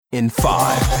In 5,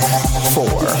 4,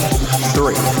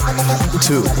 3,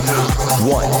 2,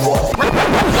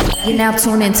 1. You're now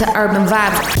tuned into Urban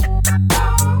Vibes.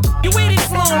 You waited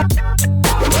for.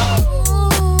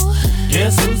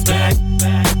 Guess who's back?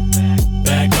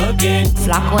 Back again.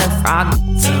 Flacco and Frog.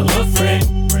 Tell a friend.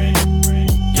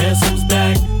 Guess who's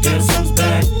back? Guess who's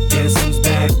back? Guess who's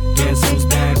back? Guess who's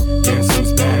back? Guess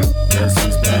who's back? Guess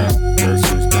who's back? Guess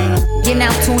who's back? You're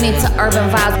now tuned into Urban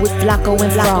Vibes with Flacco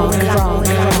and Frog.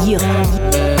 Yeah.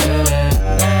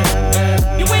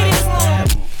 You waited for.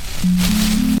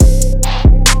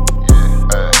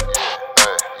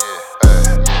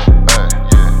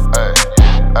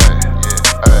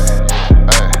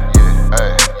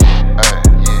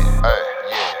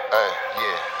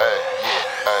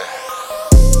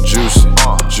 Juicy,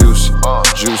 juicy,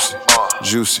 juicy,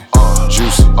 juicy,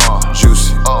 juicy,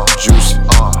 juicy, juicy,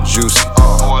 juicy.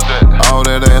 All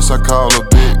that ass I call a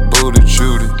big booty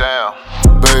Judy. Damn,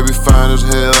 baby fine as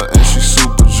hell and she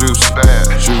super juicy. Bad,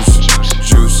 juicy,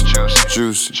 juicy,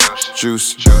 juicy, juicy,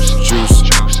 juicy, juicy,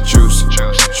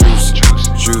 juicy,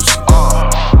 juicy.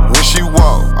 When she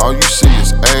walk, all you see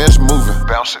is ass moving.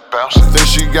 Bounce it, bounce it. Then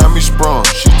she got me sprung.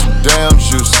 She too damn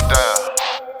juicy. Damn.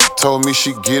 Told me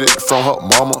she get it from her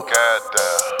mama.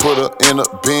 Goddamn. Put her in a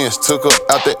Benz, took her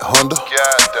out that Honda.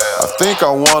 Goddamn. I think I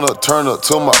wanna turn her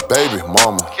to my baby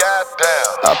mama.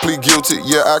 Goddamn. I plead guilty,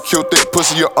 yeah, I killed that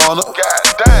pussy, your honor.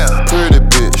 Goddamn. Pretty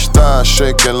bitch, thighs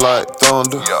shaking like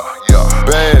thunder. Yeah, yeah.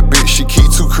 Bad bitch, she keep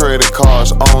 2 credit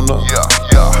cards on her. Yeah,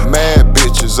 yeah. Mad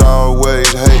bitches always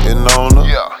hating on her.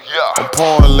 Yeah, yeah. I'm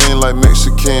pouring lean like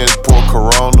Mexicans pour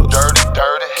Corona. Dirty,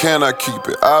 dirty. Can I keep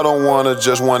it? I don't wanna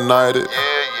just one night it.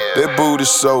 Yeah. That booty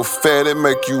so fat, it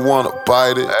make you wanna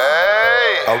bite it.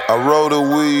 Hey. I roll the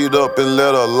weed up and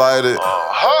let her light it.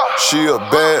 She a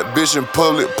bad bitch in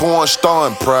public, porn star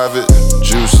in private.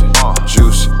 Juicy,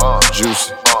 juicy,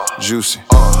 juicy, juicy,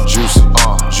 juicy,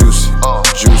 juicy,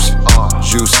 juicy,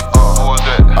 juicy.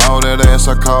 All that ass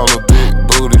I call a big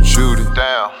booty Judy.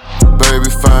 Damn, baby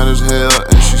fine as hell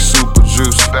and she super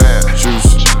juicy. Bad,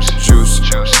 juicy, juicy,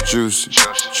 juicy, juicy,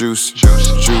 juicy,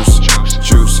 juicy,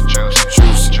 juicy.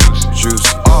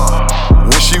 Juicy.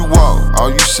 When she walk,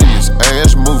 all you see is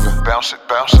ass moving. Bounce it,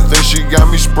 bounce it. Then she got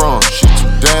me sprung. She too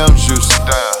damn juicy.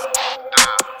 Damn.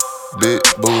 Big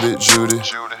booty Judy.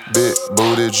 Big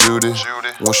booty Judy.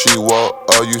 When she walk,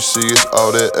 all you see is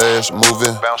all that ass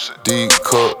moving. D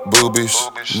cup boobies.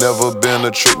 Never been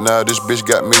a trick. Now this bitch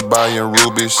got me buying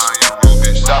rubies.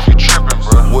 Stop you tripping,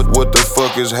 bro. What the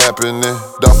fuck is happening?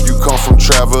 Dolph, you come from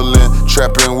traveling,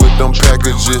 trapping with them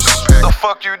packages. The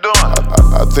fuck you doing?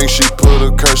 I think she put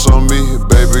a curse on me.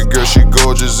 Baby girl, she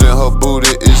gorgeous and her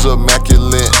booty is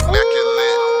immaculate.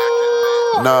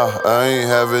 Nah, I ain't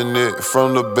having it.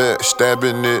 From the back,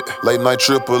 stabbing it. Late night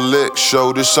triple X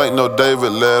show. This ain't no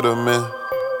David Letterman.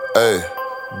 Ayy,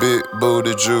 big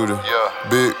booty Judy.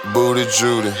 Big booty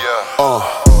Judy.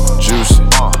 Juicy,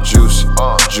 juicy,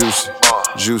 juicy.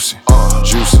 Juicy,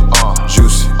 juicy,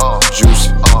 juicy,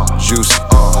 juicy, juicy.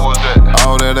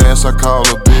 All that ass I call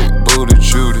a big booty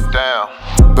Judy. Damn,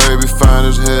 baby fine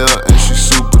as hell and she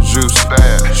super juicy.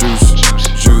 Bad, juicy,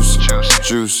 juicy,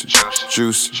 juicy,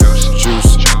 juicy, juicy, juicy,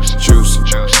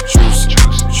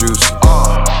 juicy.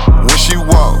 When she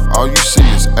walk, all you see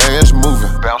is ass moving.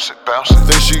 Bounce it, bounce it.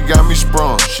 Then she got me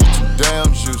sprung. She too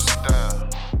damn juicy. Damn.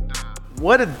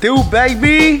 What it do,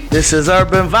 baby? This is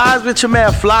Urban Vibes with your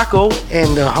man Flacco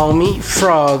and the homie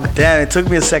Frog. Damn, it took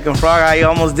me a second, Frog. I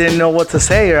almost didn't know what to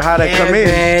say or how to come in.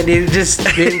 Man, it just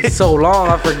been so long.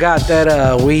 I forgot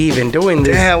that we even doing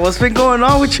this. Damn, what's been going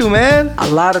on with you, man? A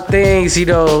lot of things,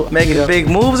 Making big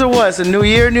moves or what? It's a new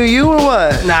year, new you or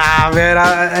what? Nah, man.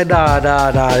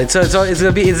 Nah. It's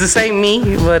the same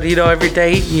me, but every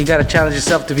day you gotta challenge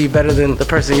yourself to be better than the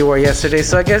person you were yesterday.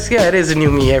 So I guess it is a new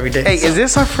me every day. Hey, is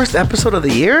this our first episode of the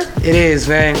year? It is,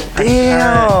 man.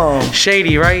 Damn.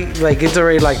 Shady, right? Like it's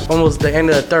already like almost the end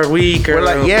of the third week or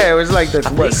it was like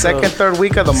the second, third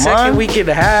week of the month? Second week and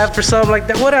a half or something like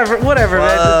that. Whatever,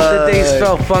 man. The days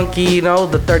felt funky, the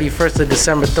 31st of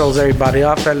December throws everybody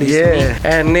off, at least me.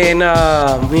 And then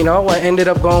I ended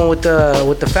up going with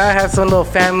the fat. Had some little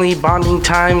family bonding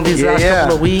time these last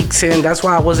couple of weeks, and that's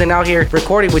why I wasn't out here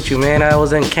recording with you, man. I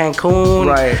was in Cancun,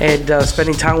 right? And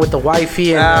spending time with the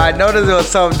wifey. And I noticed there was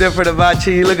something different about about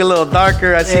you? You look a little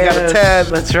darker. I see you got a tan.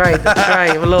 That's right.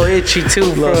 I'm a little itchy too.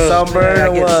 A little sunburn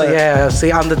or what? Yeah,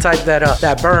 see, I'm the type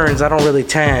that burns. I don't really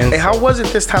tan. Hey, how was it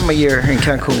this time of year in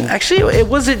Cancun? Actually, it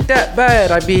wasn't that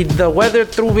bad. I mean, the weather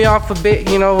threw me off a bit,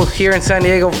 you know, here in San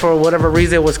Diego for whatever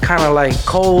reason. It was kind of like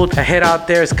cold. I head out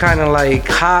there, it's kind of like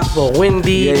hot but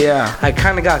windy. Yeah. I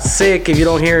kind of got sick if you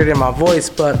don't hear it in my voice,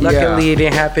 but luckily it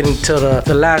didn't happen until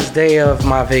the last day of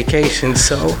my vacation,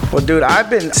 so. Well, dude, I've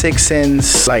been sick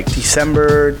since like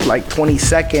December, like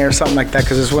 22nd or something like that,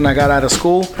 because it's when I got out of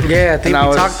school. Yeah, I think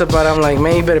we talked about it. I'm like,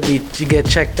 man, you better get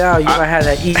checked out. You might have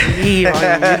that EE on you. You know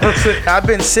what I'm saying? I've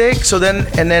been sick, so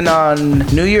then on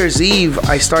New Year's Eve,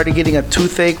 I started getting a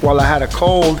toothache while I had a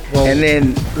cold. Whoa. And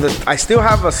then I still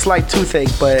have a slight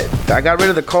toothache, but I got rid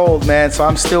of the cold, man, so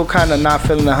I'm still kind of not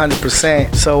feeling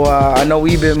 100%. So I know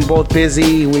we've been both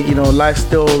busy. Life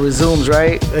still resumes,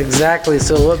 right? Exactly.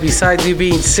 So what, besides you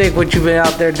being sick, what you been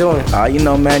out there doing?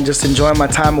 Man, just enjoying my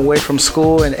time away from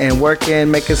school and working,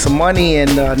 making some money,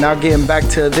 and now getting back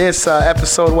to this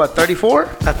episode, what, 34?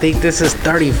 I think this is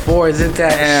 34. Isn't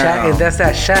that Shaq? That's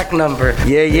that Shaq number.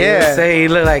 Yeah. Say he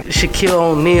look like Shaquille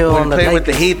O'Neal on the Lakers. With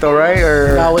the Heat, though, right?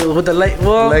 Or with the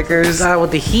Lakers.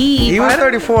 With the Heat. He was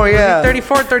 34, yeah. Was he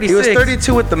 34, 36? He was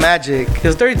 32 with the Magic. He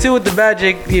was 32 with the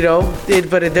Magic,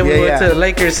 but then we went to the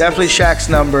Lakers. Definitely Shaq's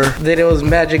number. Then it was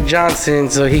Magic Johnson,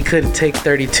 so he couldn't take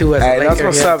 32 as a Laker. That's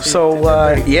what's up. So,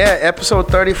 episode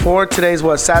 34. Today's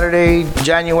what, Saturday,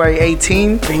 January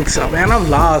 18th? I think so, man. I'm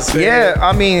lost, man. Yeah,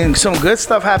 I mean, some good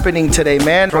stuff happening today,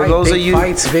 man. For those of you.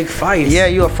 Big fights. Yeah,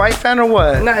 you a fight fan or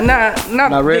what?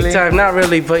 Not really? Big time, not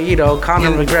really, but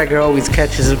Conor McGregor always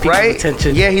catches people's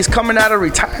attention. Yeah, he's coming out of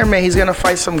retirement. He's gonna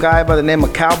fight some guy by the name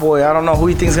of Cowboy. I don't know who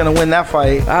he thinks gonna win that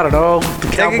fight. I don't know. The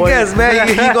Take a guess, man.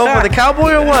 You go for the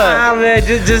Cowboy or what? Nah, man,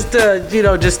 just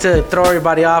to throw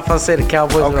everybody off, I'll say the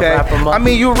Cowboys gonna wrap him up. I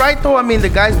mean, you're right though. I mean, the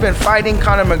guy's been fighting.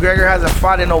 Conor McGregor hasn't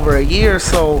fought in over a year,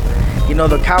 so.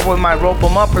 The Cowboy might rope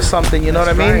him up or something, you know what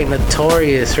I mean? Right,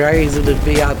 notorious, right? He's gonna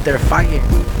be out there fighting.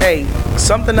 Hey,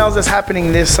 something else that's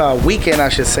happening this weekend, I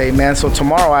should say, man. So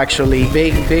tomorrow, actually.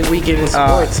 Big weekend in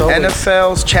sports.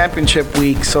 NFL's championship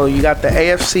week. So you got the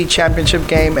AFC championship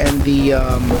game and the,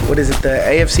 the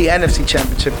AFC-NFC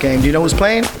championship game. Do you know who's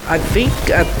playing? I think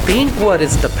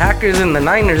it's the Packers and the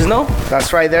Niners, no?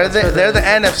 That's right. They're the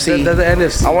NFC. They're the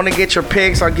NFC. I want to get your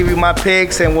picks. I'll give you my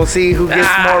picks, and we'll see who gets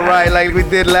more right like we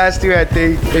did last year, I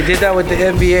think. We did that with the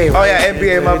NBA. Right? Oh, yeah,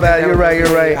 NBA, my bad. You're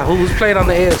right. Who's playing on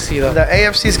the AFC, though? The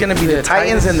AFC is going to be the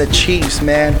Titans and the Chiefs,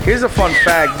 man. Here's a fun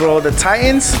fact, bro. The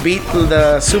Titans beat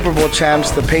the Super Bowl champs,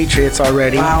 the Patriots,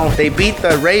 already. Wow. They beat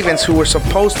the Ravens, who were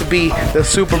supposed to be the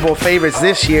Super Bowl favorites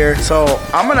this year. So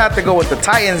I'm going to have to go with the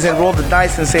Titans and roll the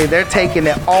dice and say they're taking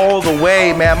it all the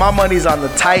way, man. My money's on the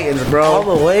Titans, bro.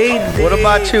 All the way? What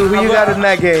about you? Who you got in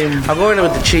that game? I'm going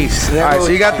with the Chiefs. All right, so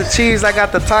you got the Chiefs, I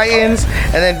got the Titans,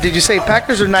 and then did you say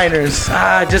Packers or Niners?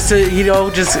 This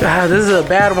is a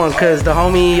bad one because the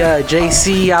homie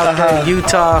JC out there in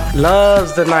Utah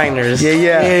loves the Niners.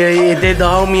 Yeah. Did the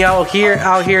homie out here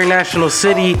in National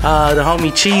City, the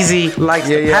homie Cheesy likes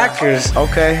the Packers.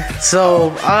 Okay.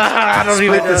 So I don't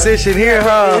even decision here,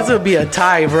 huh? This would be a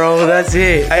tie, bro. That's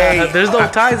it. Hey, there's no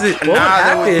ties. What would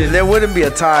happen? There wouldn't be a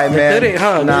tie, man. It couldn't,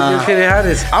 huh? Nah. You couldn't have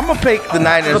this. I'm gonna pick the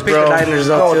Niners, bro.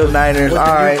 Go with the Niners. With all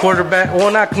the right. New quarterback.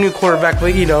 Well, not new quarterback,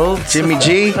 but Jimmy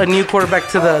G. A new quarterback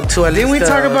to at least. Didn't we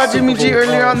talk about Jimmy G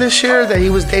earlier on this year that he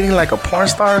was dating like a porn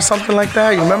star or something like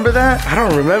that? You remember that? I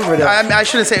don't remember that. I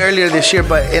shouldn't say earlier this year,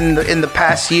 but in the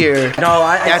past year. No,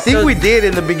 I think we did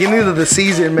in the beginning of the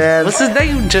season, man. What's his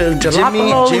name?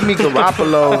 Jimmy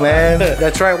Garoppolo, man.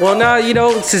 That's right. Well, now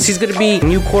since he's gonna be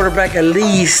new quarterback, at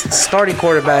least starting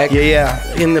quarterback. Yeah.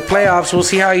 In the playoffs, we'll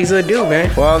see how he's gonna do,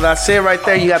 man. Well, that's it right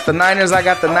there. You got the Niners, I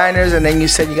got the Niners, and then you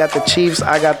said you got the Chiefs,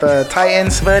 I got the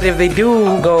Titans. But if they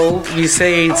do go, you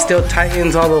say it's still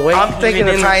Titans all the way. I'm thinking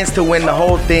the Titans to win the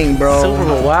whole thing, bro. Super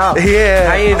Bowl. Wow. Yeah.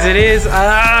 Titans it is.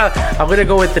 I'm gonna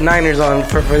go with the Niners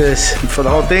for this. For the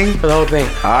whole thing? For the whole thing.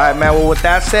 All right, man. Well, with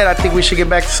that said, I think we should get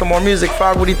back to some more music.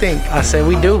 Frog, what do you think? I say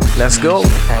we do. Let's go.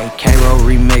 Hey, K-Roll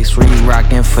remix, where you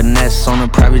rockin' finesse on a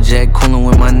private jet, coolin'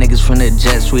 with my niggas from the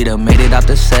jets. We done made it out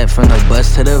the set, from the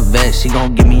bus to the vet. She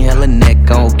gon' give me hella neck,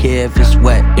 I don't care if it's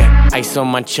wet. Yeah, ice on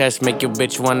my chest, make your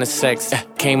bitch wanna sex.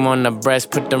 Came on the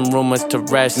breast, put them rumors to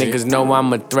rest. Niggas know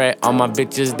I'm a threat, all my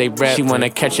bitches they rep. She wanna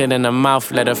catch it in the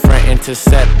mouth, let her friend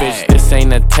intercept. Bitch, this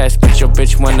ain't a test, but your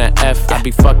bitch wanna F. I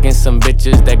be fucking some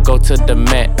bitches that go to the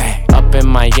Met. Up in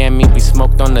Miami, we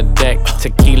smoked on the deck.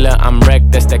 Tequila, I'm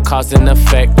wrecked, that's that cause and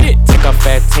effect. Take off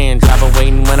at 10, driver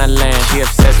waiting when I land. She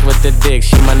obsessed with the dick,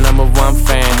 she my #1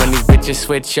 fan. When these bitches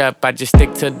switch up, I just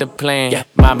stick to the plan.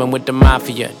 Mobbing with the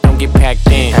mafia, don't get packed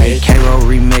in. Hey, K-Roll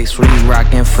remix, we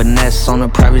rockin' finesse on a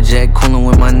private jet, coolin'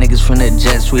 with my niggas from the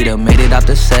jet. We done made it out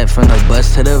the set, from the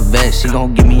bus to the vet. She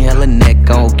gon' give me hella neck,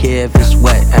 I don't care if it's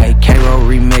wet. Hey, K-Roll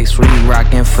remix, we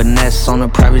rockin' finesse on a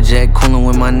private jet, coolin'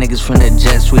 with my niggas from the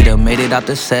jet. We done made it out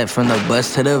the set, from the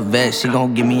bus to the vet. She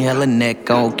gon' give me hella neck,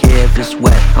 I don't care if it's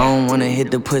wet. I don't wanna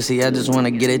hit the pussy, I just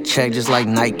wanna get a check, just like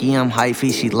Nike. I'm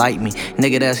hyphy, she like me.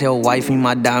 Nigga, that's her wifey.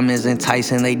 My diamonds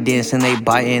enticing, they dancing, they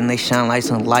biting, they shine like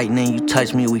some lightning. You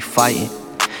touch me, we fighting.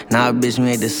 Nah, bitch, we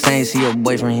ain't the same. See your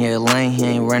boyfriend here lame, he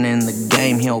ain't running the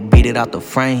game. He don't beat it out the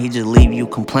frame, he just leave you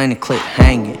complaining, clip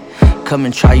hanging. Come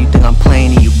and try, you think I'm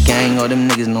playing and you gang, all them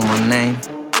niggas know my name.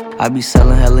 I be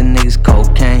selling hella niggas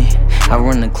cocaine. I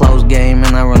run the clothes game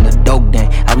and I run the dope game.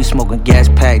 I be smoking gas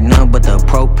pack, none but the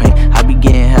propane. I be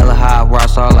getting hella high,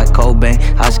 rocks all like Cobain.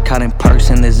 I was cutting perks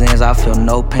in the Zans, I feel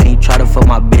no pain. Try to fuck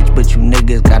my bitch, but you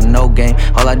niggas got no game.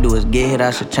 All I do is get hit,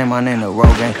 I should change my name to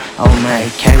Rogaine. Oh man,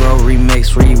 K-Roll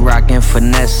remix, we rockin'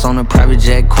 finesse on a private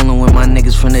jet, coolin' with my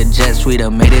niggas from the jet. We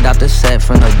done made it out the set,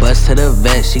 from the bus to the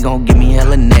vet. She gon' give me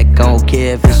hella neck, I don't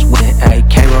care if it's wet. Hey,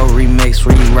 K-Roll remix,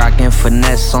 we rockin'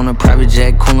 finesse on a private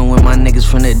jet, coolin' with my niggas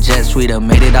from the jet. We done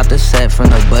made it out the set, from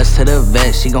the bus to the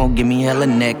vet. She gon' give me hella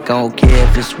neck, I don't care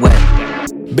if it's wet.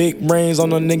 Big brains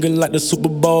on a nigga like the Super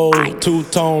Bowl.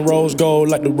 Two-tone rose gold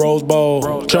like the Rose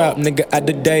Bowl. Trap nigga at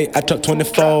the day, I truck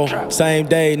 24. Same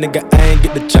day, nigga, I ain't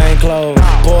get the chain closed.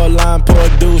 Pour a line, pour a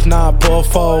deuce, nah, pour a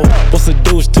four. What's a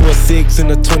deuce to a 6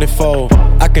 and a 24?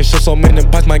 I can show so many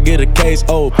packs, might get a case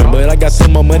open. But I got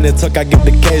some more money, tuck, I get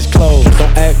the case closed.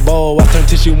 Don't act bold, I turn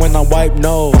tissue when I wipe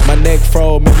nose. My neck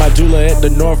froze, make my jeweler at the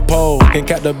North Pole. Can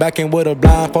cap the back end with a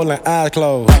blindfold and eyes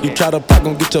closed. You try to pop,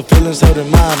 gon' get your feelings hurt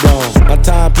and mind blown. My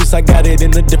timepiece, I got it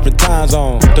in a different time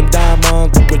zone. Them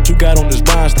diamonds, what you got on this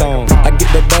rhinestone. I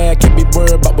get the bag, can't be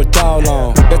worried about what y'all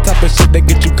on. That type of shit that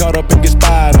get you caught up and get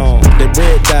spied on. They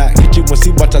red dot, hit you and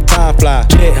see, watch our time fly.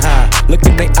 Jet high, look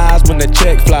in they eyes when the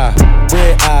check fly.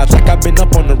 Red eyes, like I been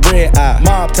up on the red eye.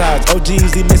 Mob ties,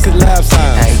 OGs, he missing laugh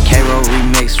signs. Hey, K-Roll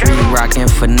remix, we rockin'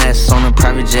 finesse on a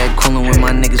private jet, coolin' with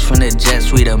my niggas from the jet.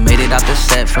 We done made it out the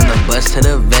set, from the bus to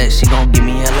the vet. She gon' give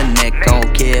me hella neck, I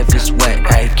don't care if it's wet.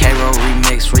 Hey, K-Roll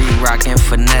remix, we rockin'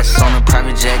 finesse on a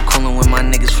private jet, coolin' with my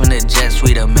niggas from the jet.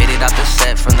 We done made it out the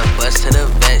set, from the bus to the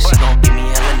vet. She gon' give me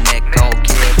hella neck, I don't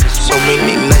care if it's so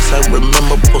many nights I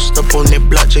remember, post up on that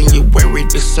block, January,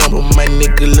 December. My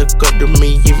nigga look up to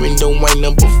me, even though I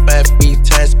number 5 feet,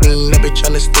 time speed. I been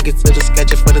tryna stick it to the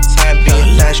schedule for the time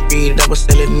being. Last street, I was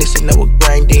selling this and I was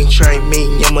grinding. Try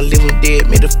me, I'm a living dead,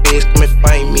 made the feds come and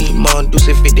find me. Mon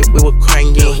Deuce 50, we were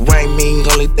crying. Rhyming,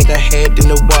 only thing I had in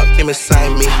the walk, came and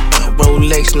signed me.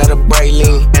 Rolex, not a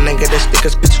Breitling. And I got that sticker,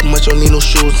 spit too much, don't need no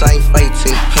shoes, I ain't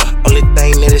fighting. Only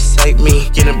thing that excite me,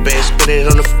 get a bag, spit it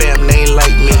on the fam, they ain't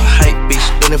like me. Hype bitch,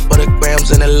 doing it for the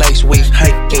grams and the lights, we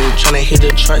hiking. Tryna hit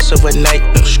the charts overnight,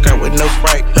 scrap with no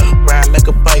fright. Ride like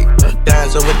a bike,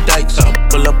 dimes over dikes,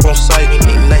 pull up on sight.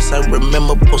 Any nights I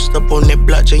remember, post up on that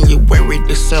block, January,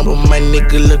 December. My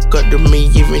nigga look up to me,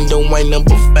 even though I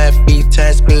number 5 feet,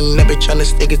 time speed. I been tryna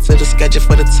stick it to the schedule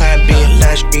for the time being.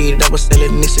 Last street, I was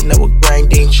selling this and I was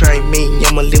grinding. Try me,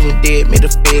 I'm a living dead, made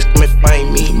the feds come and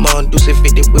find me. Mon Deuce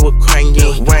 50, we were crying.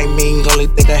 Rhyming, only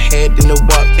thing I had in the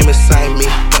walk, came and signed me.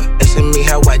 Asking me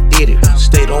how I did it,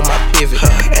 stayed on my pivot.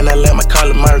 And I let my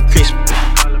collar Merry Christmas.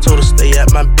 Told her stay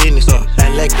out my business. I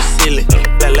like a ceiling,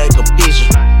 fly like a pigeon.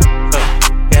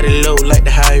 Got it low like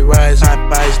the high rise. High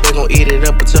fives, they gon' eat it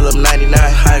up until I'm 99.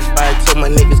 High five, tell my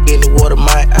niggas get in the water,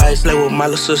 my eyes. Play with my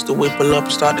little sister, we pull up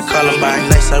and start to call by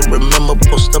nights. I remember,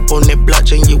 post up on that block,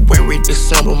 January,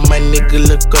 December. My nigga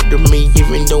look up to me,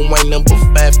 even though I number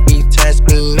 5 feet, time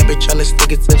speed. I been tryna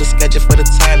stick it to the schedule for the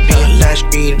time being. Last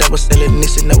street, I was selling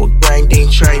this and I was grinding.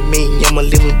 Try me, I'm a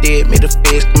living dead, made the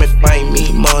feds come and find me.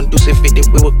 Mon Deuce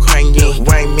 50, we were crying.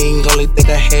 Rhyming, only thing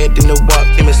I had in the walk,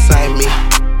 came and signed me.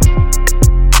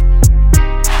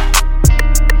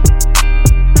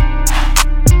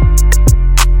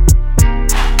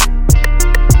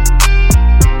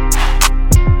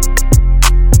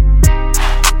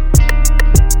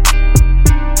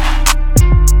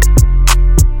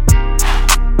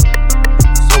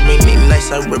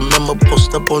 I remember,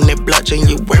 post up on that block,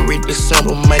 January,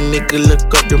 December. My nigga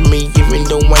look up to me, even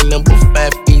though I number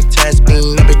 5 feet, time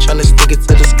speed. I been tryna stick it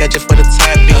to the schedule for the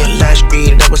time being. Last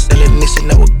street, I was selling this and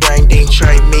I was grinding.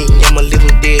 Try me, I'm a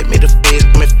living dead, made the feds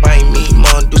come and find me.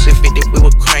 Mon Deuce 50, we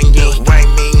were crying.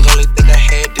 Rhyming, only thing I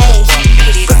had to do.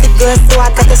 Pussy good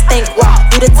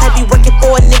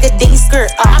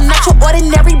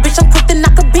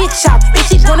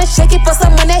shake it for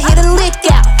someone that hit a lick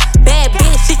out. Bad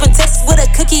bitch, she from Texas with a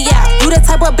cookie out. You the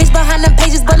type of bitch behind them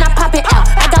pages, but not pop it out.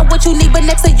 I got what you need, but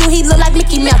next to you, he look like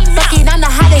Mickey Mouse. Fuck it, I'm the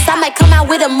hottest, I might come out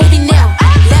with a movie now.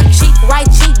 Left cheek, right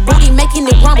cheek, booty making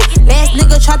it rumble. Last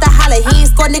nigga tried to holler, he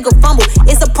ain't score, nigga fumble.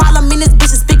 It's a problem in this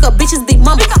bitch's speaker, bitches be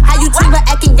mumble. How you treat her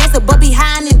acting gangster, but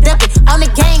behind and dumping. On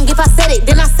the gang, if I said it,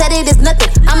 then I said it, it's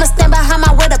nothing. I'ma stand behind my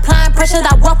word, applying pressure,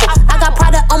 I ruffle. I got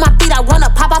product on my feet, I run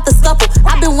up, pop out the scuffle.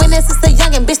 I've been winning since a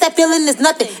youngin', bitch, that feeling is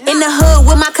nothing. In the hood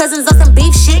with my cousins on some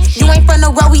beef shit. You ain't from the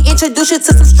road, we introduce you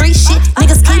to some street shit.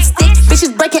 Niggas keep sticks,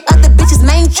 bitches breaking up the bitches'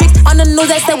 main tricks. On the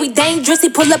news, they say we dangerous, he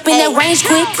pull up in that range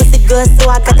quick. Pussy good, so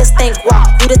I got that stank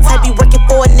walk. You the type be working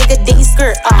for a nigga, then he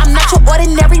skirt off. I'm not your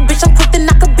ordinary bitch, I'm quick to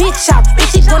knock a bitch out.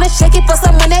 If she gonna shake it for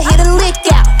someone that hit a lick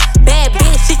out. Bad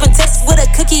bitch, she from Texas with a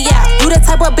cookie out. You the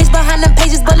type of bitch behind them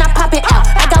pages, but not pop it out.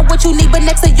 I got what you need, but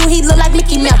next to you, he look like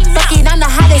Mickey Mouse. Fuck it, I'm the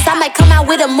hottest, I might come out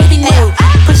with a movie now.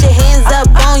 Put your hands up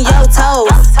on your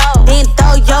toes, then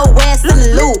throw your ass in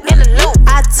the loop.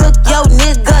 I took your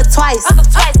nigga twice,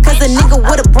 cause a nigga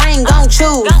with a brain gon'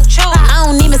 choose. I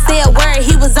don't even say a word,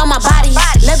 he was on my body.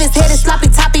 Love his head is sloppy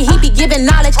toppy, he be giving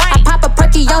knowledge. I pop a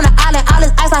perky on the island, all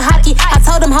his ice like hockey. I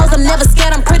told them hoes I'm never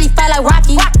scared, I'm pretty fat like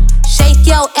Rocky. Shake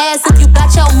your ass if you got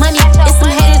your money. It's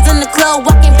some haters in the club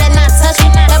walking, better not touch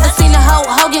it. Never seen a Hulk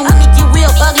Hogan when he get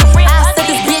real ugly. I set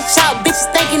this bitch out, bitches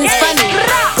thinking it's funny.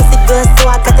 Pussy good,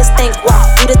 so I got the stank walk.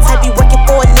 You the type be working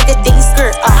for a nigga, then he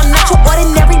skirt off. I'm not your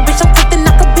ordinary bitch, I'm quick to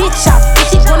knock a bitch out.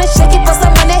 If she wanna shake it for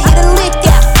someone that hit a lick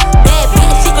out. Bad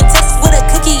bitch, she from Texas with a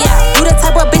cookie out. You the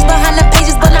type of bitch behind them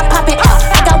pages, but not pop it out.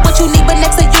 I got what you need, but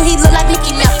next to you, he look like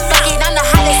Mickey Mouse. Fuck it, I'm the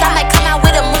hottest, I might come out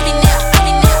with a movie now.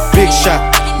 Big shot,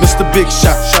 Mr. Big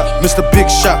Shot, Mr. Big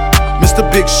Shot, Mr.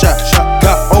 Big Shot.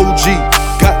 Got OG,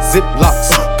 got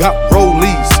Ziplocs, got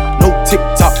Rollies, no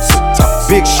TikToks.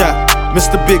 Big shot,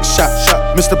 Mr. Big Shot,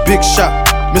 Mr. Big Shot,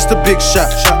 Mr. Big Shot.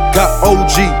 Got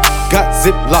OG, got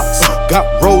Ziplocs, got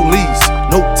Rollies,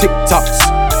 no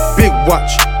TikToks. Big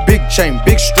watch, big chain,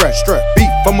 big strap. Beef,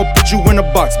 I'ma put you in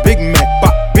a box. Big Mac,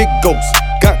 bop, big ghost.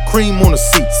 Got cream on the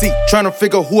seat. Tryna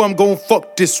figure who I'm gon'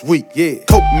 fuck this week. Yeah,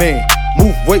 Coke man,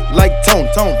 move weight like Tone.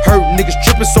 Heard niggas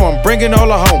trippin', so I'm bringing all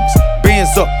the homies.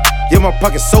 Bands up, yeah, my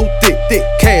pocket's so thick.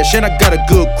 Cash, and I got a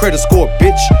good credit score,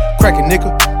 bitch. Crackin'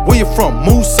 nigga, where you from?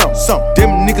 Move something.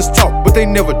 Them niggas talk, but they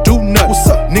never do nothing. What's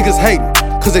up? Niggas hatin',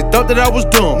 cause they thought that I was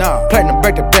dumb. Nah, platinum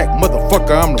back to back,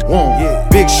 motherfucker, I'm the one. Yeah.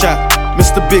 Big shot,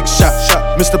 Mr. Big Shot,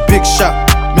 Mr. Big Shot,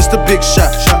 Mr. Big Shot.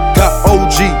 Got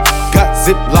OG, got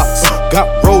Ziplocs, got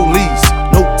Rollies,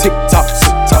 no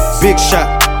TikToks. Big shot,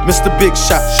 Mr. Big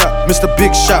Shot, Mr.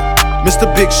 Big Shot,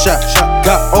 Mr. Big Shot.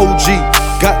 Got OG,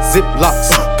 got Ziplocs,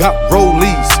 got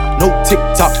Rollies, no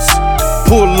TikToks.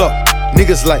 Pull up,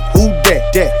 niggas like who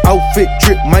that? Outfit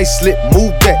drip, might slip,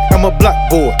 move back. I'm a block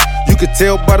boy, you could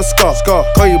tell by the scar.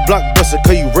 Call you blockbuster,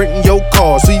 cause you renting your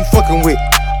car. So you fucking with,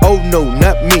 oh no,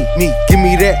 not me. Give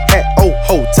me that hat, oh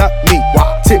ho, top me.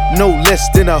 Tip no less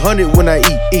than 100 when I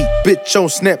eat. Bitch on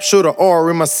snap, show the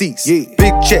R in my seats. Yeah.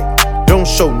 Big check, don't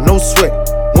show no sweat.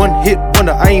 One hit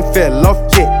wonder, I ain't fell off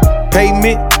yet.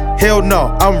 Payment, hell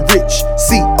no, I'm rich.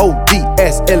 C.O.D.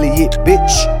 ass Elliot,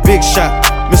 bitch. Big shot,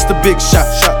 Mr. Big Shot,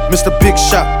 Mr. Big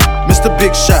Shot, Mr.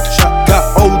 Big Shot.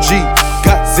 Got OG,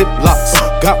 got Ziplocs,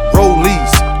 got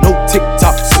Rollies, no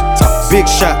TikToks. Big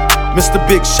shot, Mr.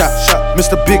 Big Shot,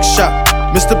 Mr. Big Shot,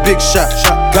 Mr. Big Shot.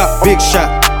 Got big shot,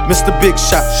 Mr. Big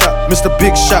Shot, Mr.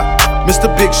 Big Shot, Mr.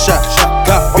 Big Shot.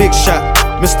 Got big shot,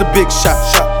 Mr. Big Shot,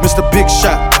 Mr. Big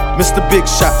Shot, Mr. Big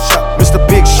Shot, Mr.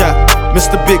 Big Shot,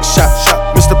 Mr. Big Shot,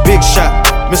 Mr. Big Shot,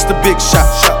 Mr. Big Shot, Mr. Big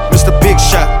Shot, Mr. Big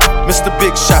Shot, Mr. Big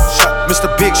Shot,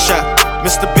 Mr. Big Shot,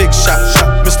 Mr. Big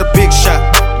Shot,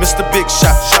 Mr. Big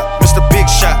Shot, Mr. Big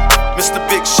Shot, Mr.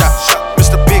 Big Shot,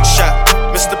 Mr. Big Shot,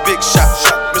 Mr. Big Shot,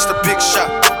 Mr. Big Shot,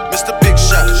 Mr. Big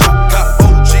Shot. Got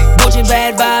OG. Gucci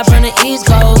bad vibe from the East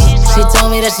Coast. She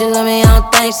told me that she love me, I don't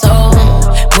think so.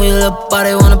 When you look up,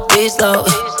 they wanna be slow.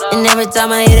 And every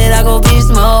time I hit it, I go beast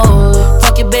mode.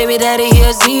 Fuck your baby daddy,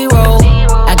 here's zero.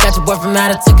 I got your boy from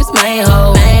out of took his main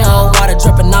hoe. Water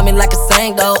dripping on me like a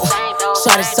Sango.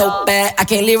 Shot it so bad, I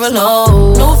can't leave her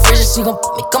alone. No fridge, she gon'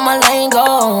 put me on my lane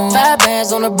go. 5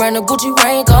 bands on a brand new Gucci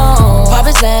rain go.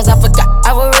 Poppin' sands, I forgot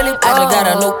I was really broke. I just got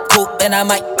a new coupe and I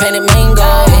might paint it mango.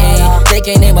 They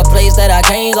can't name a place that I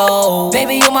can't go.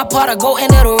 Baby, you my part, I go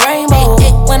into the rainbow.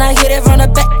 When I hit it from the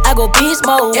back, I go beast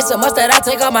mode. It's a must that I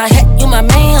take off my hat, you my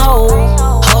main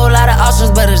hoe. Whole lot of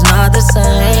options, but it's not the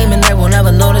same. And they will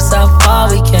never notice how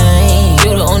far we came.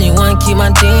 You the only one, keep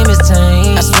my demons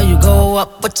tame. I swear you go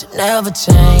up, but you never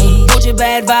change. Gucci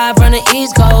bad vibe from the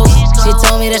East Coast. She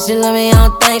told me that she love me, I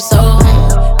don't think so.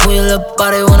 Move your little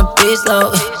body, wanna be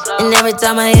slow. And every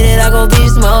time I hit it, I go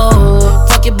beast mode.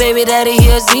 Fuck your baby daddy, he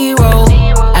a zero.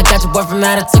 I got your boy from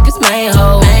out, I took his main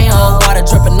hoe. Water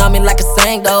dripping on me like a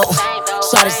sink though.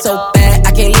 Shot it so bad,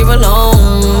 I can't leave her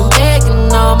alone.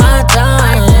 Taking all my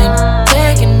time,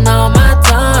 taking all my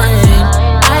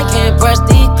time. I can't press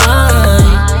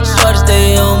decline. Shorty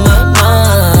stay on my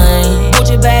mind. Put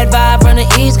your bad vibe from the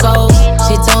East Coast.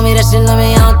 She told me that she love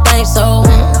me, I don't think so.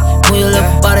 Move your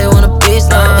little body, wanna be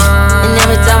slow. And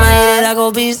every time I hit it, I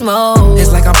go beast mode.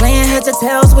 It's like I'm playing heads or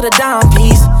tails with a dime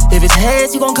piece. If it's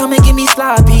heads, you gon' come and give me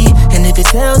sloppy. And if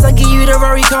it's tails, I give you the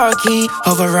Rory car key.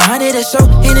 Over 100 a show,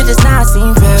 and it does not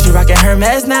seem fair. She rockin'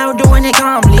 Hermes now, doing it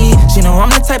calmly. She know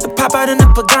I'm the type to pop out in the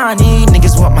Pagani.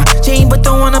 Niggas want my chain, but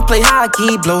don't wanna play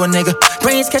hockey. Blow a nigga,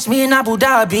 brains catch me in Abu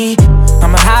Dhabi.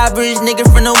 I'm a high-bridge nigga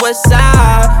from the west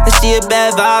side. And she a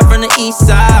bad vibe from the east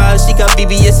side. She got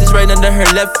BBS's right under her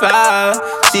left eye.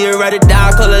 She a ride or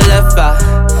die, call her left eye.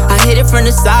 I hit it from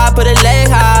the side, put her leg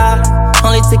high.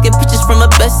 Only taking pictures from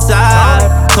her best side.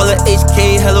 Call her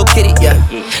HK, Hello Kitty, yeah.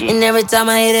 And every time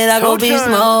I hit it, I go beast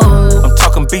mode. I'm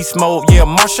talking beast mode, yeah,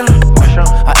 Martian.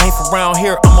 I ain't from around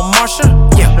here, I'm a Martian.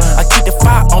 Yeah, I keep the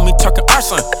fire on me, talking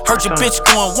arson. Heard your bitch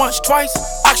going once, twice,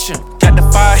 auction. Got the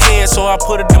fire head, so I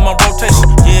put it in my rotation.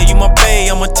 Yeah, you my bae,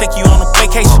 I'ma take you on a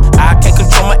vacation. I can't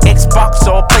control my Xbox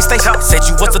or PlayStation. Said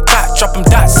you was a thought, dropping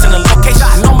dots in a location.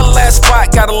 Know my last spot,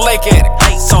 got a lake at it.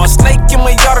 Saw a snake in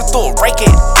my yard, I threw a rake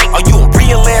at it. Are you a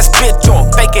real ass bitch or a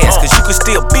fake ass? Cause you can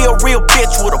still be a real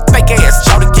bitch with a fake ass.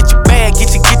 Shout to get your bag,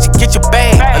 get your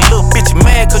bag. A little bitch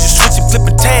mad cause you switching,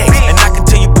 flipping tags. And I can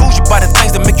tell you bougie by the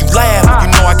things that make you laugh.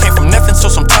 You know I came from nothing, so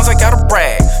sometimes I gotta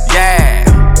brag. Yeah.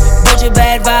 Put your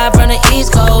bad vibe from the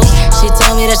East Coast. She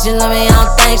told me that she love me, I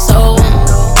don't think so.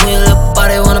 Move your little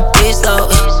body, wanna be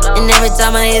slow. And every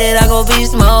time I hit it, I go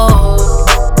beast mode.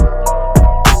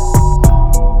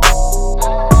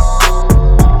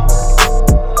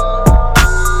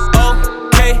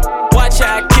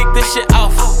 Shit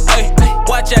off, ay,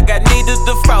 watch I got needed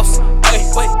the frost. Ay,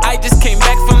 I just came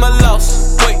back from a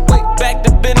loss. Back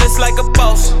to business like a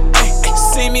boss. Ay,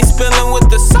 see me spilling with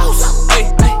the sauce.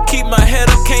 Ay, keep my head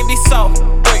up, can't be soft.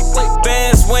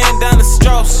 Bands weighing down the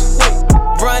straws.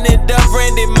 Run it up,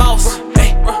 Randy Moss.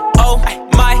 Ay, oh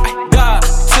my God,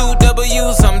 2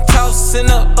 W's I'm tossing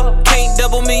up. Can't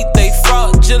double me, they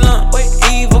fraudulent.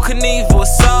 Evil Knievel,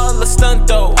 it's all a stunt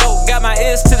though. Got my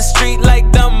ears to the street like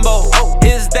Dumbo.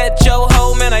 Is that your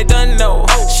hoe, man, I done know.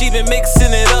 She been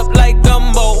mixing it up like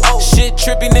gumbo. Shit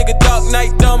trippy nigga, Dark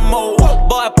Knight Dumbo.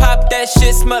 Boy, I pop that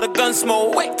shit, smell the gun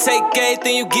smoke. Take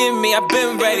everything you give me, I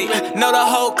been ready. Know the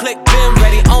whole clique been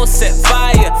ready. On set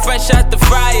fire, fresh out the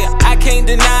fryer. I can't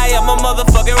deny I'm a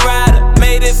motherfucking rider.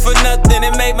 Made it for nothing,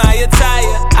 it made my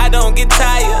attire. I don't get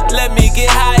tired, let me get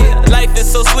higher. Life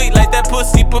is so sweet like that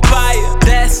pussy papaya.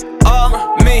 That's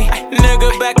all me,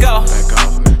 nigga, back off.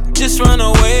 Just run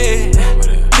away.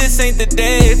 This ain't the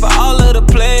day for all of the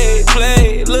play.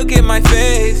 Look at my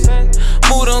face.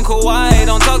 Mood on Kauai,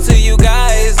 don't talk to you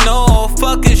guys. No,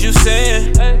 fuck is you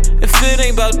saying? If it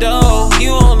ain't about dough,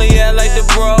 you only act like the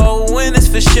bro. When it's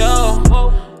for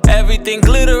show, everything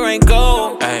glitter ain't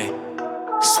gold. Ay.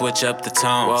 Switch up the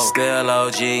tone. Still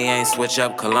OG, ain't switch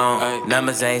up cologne.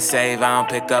 Numbers ain't save, I don't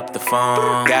pick up the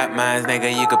phone. Got mines, nigga,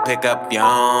 you could pick up your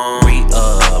own.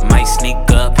 Re-up, might sneak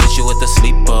up, hit you with a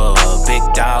sleeper. Big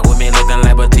dog with me looking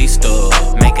like Batista.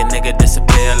 Make a nigga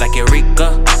disappear like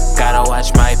Eureka. Gotta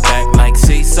watch my back like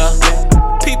Caesar.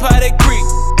 Peep how they creep.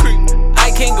 I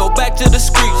can't go back to the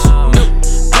streets.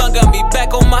 Blunt got me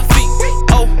back on my feet.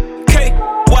 Okay,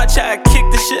 watch how I kick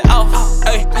the shit off.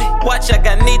 Ay, watch I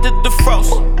got needed the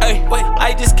frost. Ay,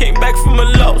 I just came back from a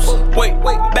loss.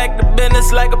 Back to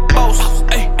business like a boss.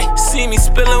 Ay, see me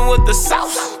spilling with the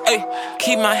sauce. Ay,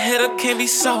 keep my head up, can't be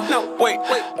soft.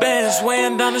 Bands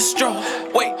weighing down the straw.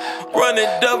 Run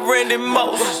it up, Randy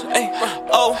Moss. Ay,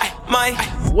 oh my.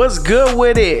 What's good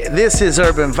with it? This is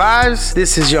Urban Vibes.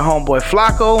 This is your homeboy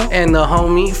Flacco. And the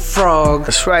homie Frog.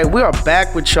 That's right. We are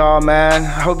back with y'all, man.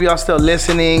 I hope y'all still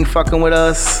listening, fucking with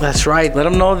us. That's right. Let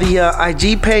them know the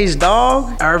IG page,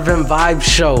 dog. Urban Vibes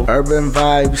Show. Urban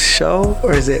Vibes Show?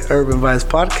 Or is it Urban Vibes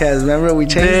Podcast? Remember we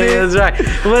changed it? That's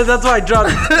right. Well, that's why I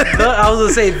dropped I was going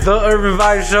to say the Urban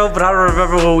Vibes Show, but I don't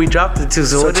remember what we dropped it to.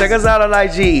 So check us out on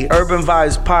IG. Urban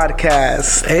Vibes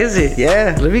Podcast. Is it?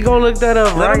 Yeah. Let me go look that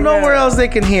up. Let them know where else they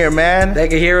can can hear, man? They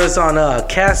can hear us on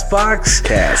Castbox,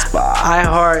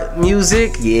 iHeart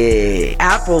Music,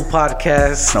 Apple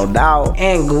Podcasts, no doubt,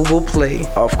 and Google Play.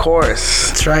 Of course.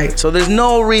 That's right. So there's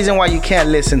no reason why you can't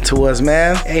listen to us,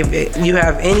 man. If you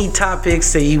have any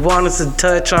topics that you want us to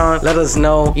touch on, let us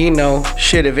know. You know.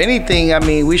 Shit, if anything, I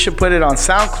mean, we should put it on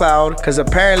SoundCloud, because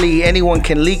apparently anyone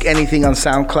can leak anything on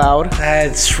SoundCloud.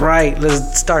 That's right.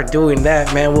 Let's start doing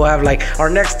that, man. We'll have like our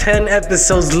next 10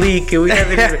 episodes leak, and we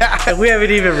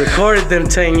haven't even recorded them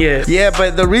 10 yet. Yeah,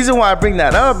 but the reason why I bring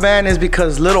that up, man, is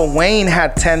because Lil Wayne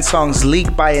had 10 songs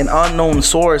leaked by an unknown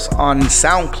source on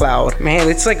SoundCloud. Man,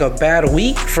 it's like a bad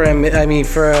week for him. I mean,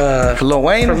 for Lil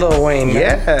Wayne. For Lil Wayne, man.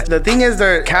 Yeah. The thing is,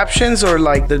 their captions or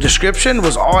like the description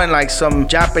was all in like some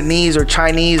Japanese or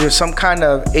Chinese or some kind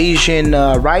of Asian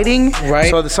writing. Right.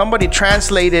 So somebody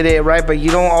translated it, right? But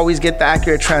you don't always get the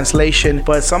accurate translation.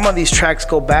 But some of these tracks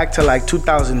go back to like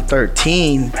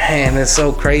 2013. Man, that's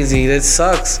so crazy. That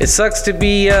sucks. It sucks to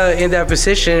be in that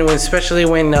position, especially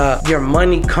when your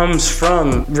money comes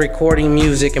from recording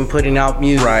music and putting out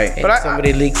music. Right. And but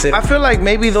somebody leaks it. I feel like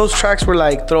maybe those tracks were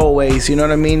like throwaways, you know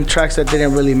what I mean? Tracks that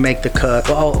didn't really make the cut.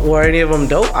 Well, were any of them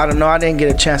dope? I don't know. I didn't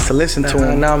get a chance to listen to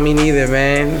them. No, me neither,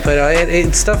 man.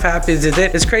 But stuff happens.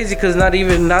 It's crazy because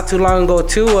not too long ago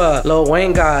too, Lil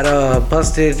Wayne got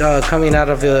busted coming out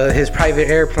of his private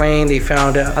airplane. They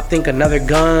found I think another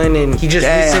gun, and he just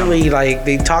recently like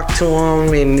they talked to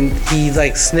him and he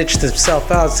like snitched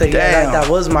himself out, said that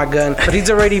was my gun. But he's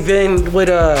already been with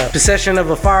a possession of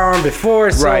a firearm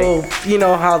before, so you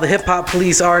know how the hip hop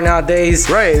police are nowadays.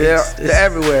 Right, they're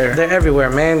everywhere. They're everywhere,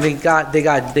 man. They got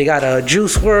a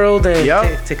Juice WRLD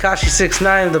and Tekashi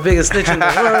 6ix9ine, the biggest snitch in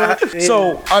the world.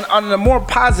 So on a more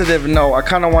positive note, I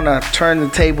kind of want to turn the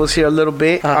tables here a little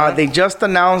bit. They just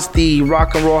announced the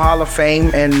Rock and Roll Hall of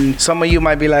Fame, and some of you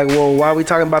might be like, well, why are we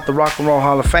talking about the Rock and Roll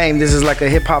Hall of Fame? This is like a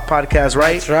hip hop podcast,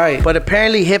 right? That's right. But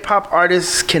apparently hip hop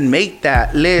artists can make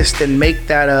that list and make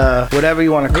that whatever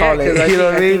you want to call it. You know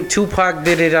what I mean? think Tupac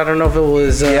did it. I don't know if it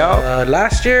was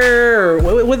last year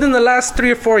or within the last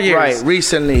 3 or 4 years. Right,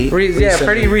 recently. Yeah,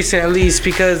 pretty recent at least,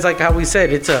 because like how we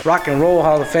said, it's a Rock and Roll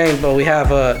Hall of Fame, but we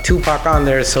have Tupac on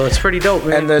there, so it's pretty dope,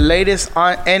 man. And the latest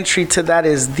entry to that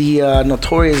is the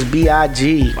Notorious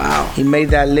B.I.G. Wow. He made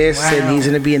that list, and he's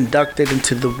going to be inducted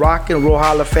into the Rock and Roll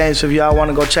Hall of Fame. So if y'all want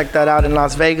to go check that out in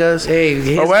Las Vegas,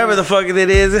 or wherever the fuck it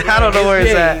is, I don't know where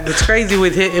it's at. It's crazy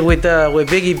with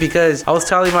Biggie, because I was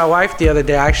telling my wife the other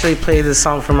day, I actually played this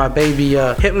song for my baby,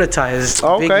 Hypnotized.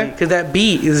 Okay. Because that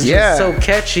beat is just so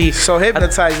catchy. So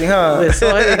hypnotizing, huh?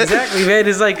 Exactly, man.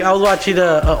 It's like I was watching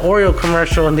a Oreo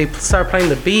commercial and they start playing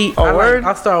the beat.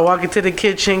 I started walking to the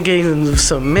kitchen, getting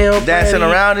some milk, dancing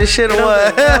ready. around and shit, or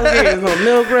what? Getting some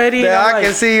milk ready. Yeah, I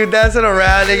can see you dancing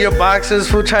around in your boxers,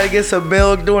 trying to get some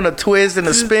milk, doing a twist and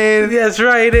a spin. Yeah, that's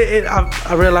right.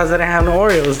 I realized that I didn't have no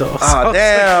Oreos though. Oh,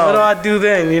 damn. Like, what do I do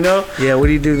then? You know? Yeah, what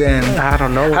do you do then? I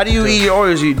don't know. How do you eat your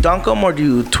Oreos? Do you dunk them or do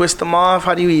you twist them off?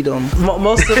 How do you eat them?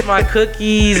 Most of my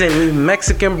cookies and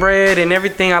Mexican bread and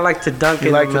everything, I like to dunk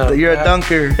in the milk. You're a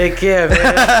dunker. Heck yeah,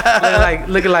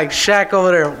 man. looking like Shaq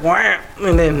over there.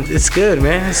 And then it's good,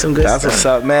 man. It's some good stuff. That's what's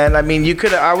up, man. I mean,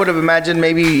 I would have imagined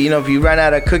maybe, if you ran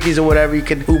out of cookies or whatever, you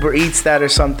could Uber Eats that or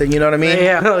something. You know what I mean?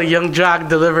 Yeah, Young Jock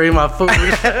delivering my food.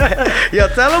 Yo,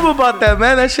 tell them about that,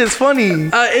 man. That shit's funny.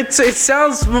 It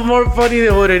sounds more funny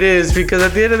than what it is, because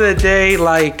at the end of the day,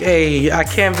 like, hey, I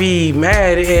can't be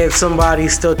mad if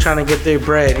somebody's still trying to get their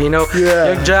bread, you know?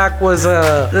 Yeah. Young Jock was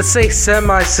let's say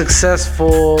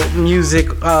semi-successful music,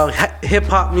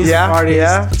 hip-hop music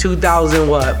artist,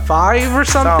 2005 or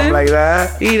something like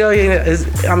that.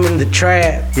 I'm in the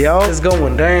trap. Yo, it's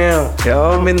going down.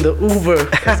 Yo, I'm in the Uber.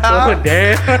 It's going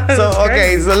down.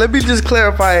 So let me just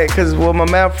clarify it, because what my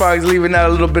man Frog's leaving out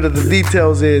a little bit of the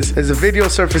details is there's a video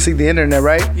surfacing the internet,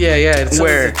 right? Yeah. So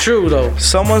where it's true though.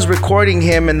 Someone's recording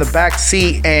him in the back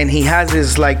seat, and he has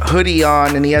his like hoodie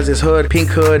on, and he has his pink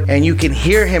hood, and you can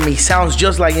hear him. He sounds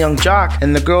just like Young Jock,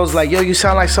 and the girl's like, "Yo, you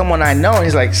sound like someone I know." And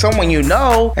he's like, "Someone you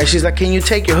know?" And she's like, "Can you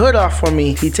take your hood off for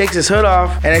me?" He takes his hood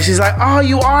off, and then she's like, "Oh,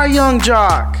 you are Young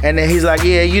Jock." And then he's like,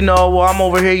 "Yeah, well, I'm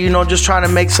over here, just trying to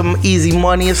make some easy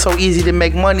money. It's so easy to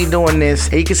make money doing this."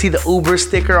 And you can see the Uber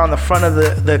sticker on the front of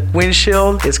the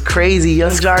windshield. It's crazy.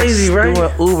 Young Jock's doing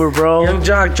Uber, bro. Young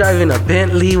Jock driving a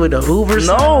Bentley with a Uber.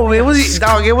 No, it was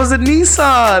a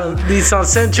Nissan. Nissan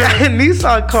Sentra.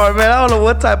 Nissan car, man. I don't know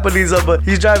what type of Nissan, but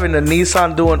he's driving a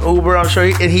Nissan doing Uber, I'm sure.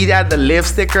 And he had the Lyft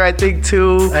sticker, I think,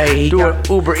 too. Hey, doing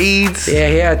Uber Eats. Yeah,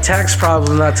 he had tax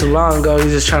problems not too long ago.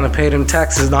 He's just trying to pay them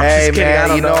taxes. No, I'm just kidding. Man, I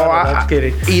don't know. I'm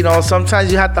kidding.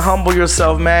 Sometimes you have to humble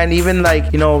yourself, man. Even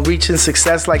like, reaching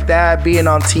success like that, being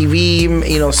on TV,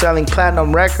 selling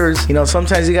platinum records. Sometimes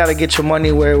sometimes you gotta get your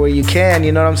money where you can.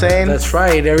 You know what I'm saying? That's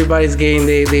right. Everybody's getting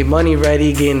their money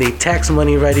ready, getting their tax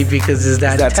money ready because it's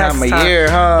that time of year,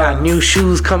 huh? Got new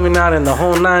shoes coming out and the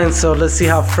whole nine. So let's see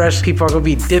how fresh people are gonna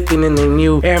be dipping in their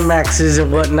new Air Maxes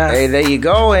and whatnot. Hey, there you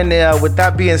go. And with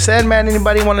that being said, man,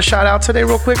 anybody want to shout out today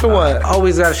real quick or what?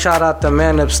 Always gotta shout out the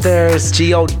man upstairs.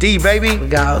 G-O-D, baby.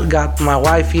 Got my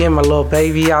wifey and my little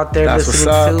baby out there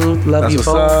listening too. Love you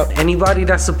both. Anybody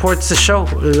that supports the show,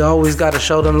 always gotta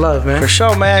show them love, man. For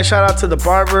sure, man. Shout out to the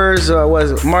barbers.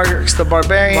 Was it Marks the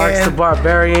Barbarian? Marks the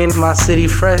Barbarian, my city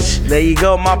fresh. There you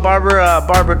go, my barber,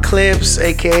 Barber Clips,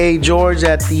 aka George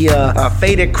at the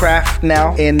Faded Craft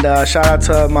now. And shout out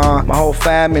to my whole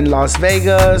fam in Las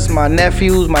Vegas, my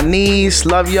nephews, my niece.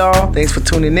 Love y'all. Thanks for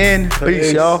tuning in.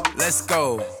 Peace, y'all. Let's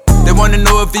go. They wanna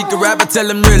know if he can rap, I tell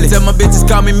him really. Tell my bitches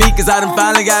call me cause I done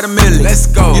finally got a million. Let's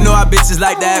go. You know how bitches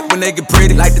like to act when they get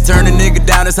pretty. Like to turn a nigga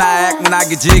down, that's how I act when I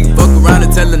get jiggy. Fuck around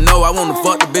and tell her no, I wanna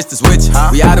fuck the bitch to switch.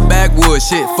 We out of backwoods,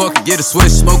 shit, fuck it, get a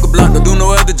switch. Smoke a blunt, don't do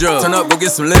no other drugs. Turn up, go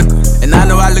get some liquor. And I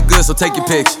know I look good, so take your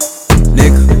picture.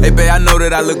 Nigga, hey babe, I know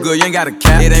that I look good, you ain't got a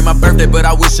cap. It ain't my birthday, but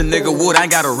I wish a nigga would, I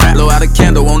ain't got a rap. Blow out a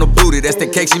candle on the booty, that's the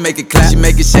cake, she make it clap. She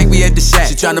make it shake, we at the shack.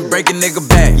 She tryna break a nigga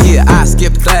back. Yeah, I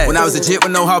skipped class when I was a jit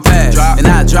with no hall pass. And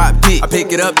I drop dick, I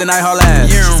pick it up, then I haul ass.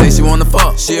 She say she wanna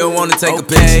fuck, she don't wanna take a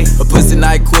picture. Her pussy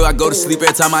night quill, I go to sleep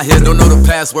every time I hit her. Don't know the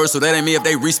password, so that ain't me if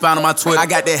they respawn on my Twitter. I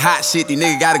got that hot shit, these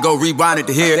niggas gotta go rewind it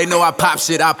to hear. They know I pop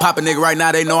shit, I pop a nigga right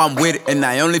now, they know I'm with it. And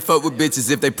I only fuck with bitches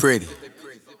if they pretty.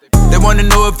 They wanna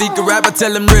know if he can rap, I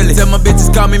tell him really. Tell my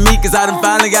bitches call me cause I done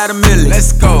finally got a million.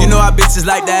 Let's go. You know how bitches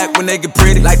like to act when they get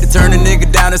pretty. Like to turn a nigga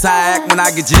down, that's how I act when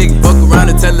I get jiggy. Fuck around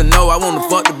and tell her no, I wanna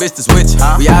fuck the bitch to switch.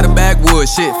 We out of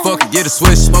backwoods, shit, fuck it, get a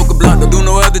switch. Smoke a blunt, don't do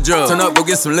no other drugs. Turn up, go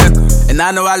get some liquor. And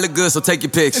I know I look good, so take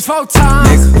your picture. It's 4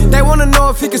 times. Nigga. They wanna know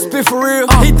if he can spit for real.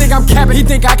 He think I'm capping, he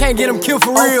think I can't get him killed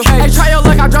for real. Hey, try your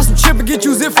luck, I drop some chip and get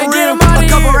you zip for real. A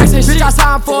couple racks and bitch, I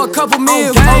signed for a couple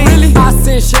mil. Oh, really? I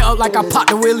send shit up like I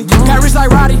popped the wheelie. Got rich like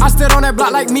Roddy, I stood on that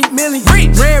block like Meek Millie.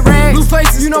 Red rags, blue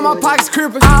faces, you know my pockets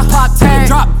crippin'. I pop tag,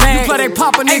 drop bag, you play they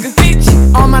pop a nigga.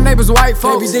 All my neighbors white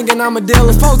folks, they be thinking I'm a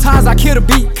dealer. 4 times I killed a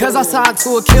beat, cause I signed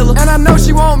to a killer. And I know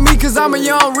she want me, cause I'm a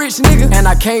young rich nigga. And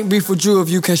I can't beef with you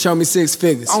if you can't show me 6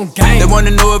 figures. On game. They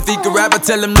wanna know if he can rap, I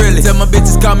tell him really. Tell my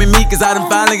bitches call me cause I done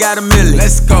finally got a million.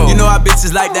 Let's go. You know how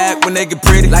bitches like to act when they get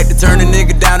pretty. Like to turn a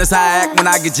nigga down, that's how I act when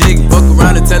I get jiggy. Fuck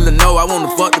around and tell her no, I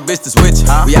wanna fuck the bitch to switch.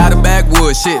 We out of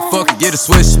backwoods, shit, fuck it, get a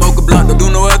switch. Smoke a blunt, don't do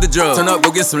no other drugs. Turn up,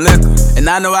 go get some liquor. And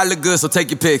I know I look good, so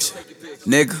take your picture.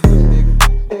 Nigga.